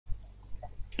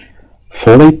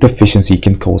Folate deficiency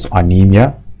can cause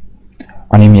anemia.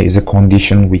 Anemia is a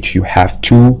condition in which you have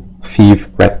too few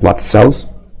red blood cells.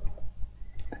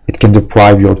 It can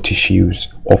deprive your tissues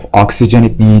of oxygen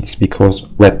it needs because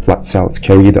red blood cells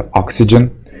carry the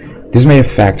oxygen. This may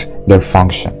affect their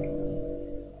function.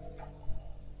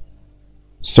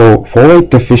 So folate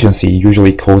deficiency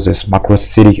usually causes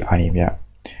macroacidic anemia,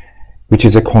 which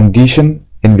is a condition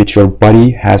in which your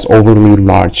body has overly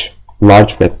large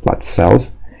red blood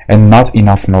cells and not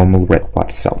enough normal red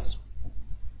blood cells.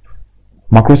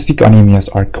 Macroacidic anemias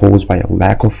are caused by a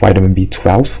lack of vitamin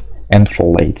B12 and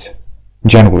folate,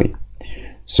 generally.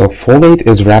 So folate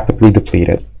is rapidly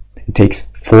depleted. It takes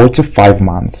 4 to 5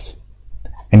 months,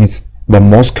 and it's the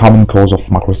most common cause of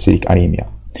macroacidic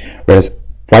anemia, whereas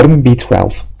vitamin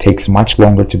B12 takes much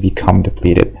longer to become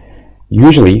depleted,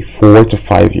 usually 4 to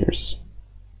 5 years.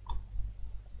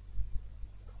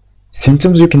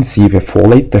 Symptoms you can see with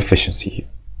folate deficiency: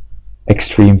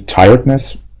 extreme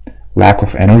tiredness, lack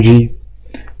of energy,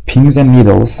 pins and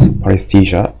needles,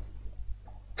 paresthesia,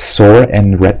 sore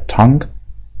and red tongue,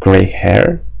 gray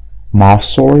hair, mouth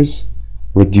sores,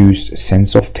 reduced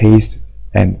sense of taste,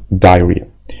 and diarrhea.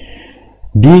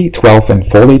 B12 and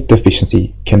folate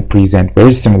deficiency can present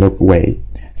very similar way.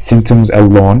 Symptoms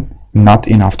alone not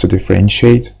enough to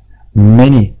differentiate.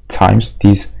 Many times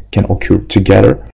these can occur together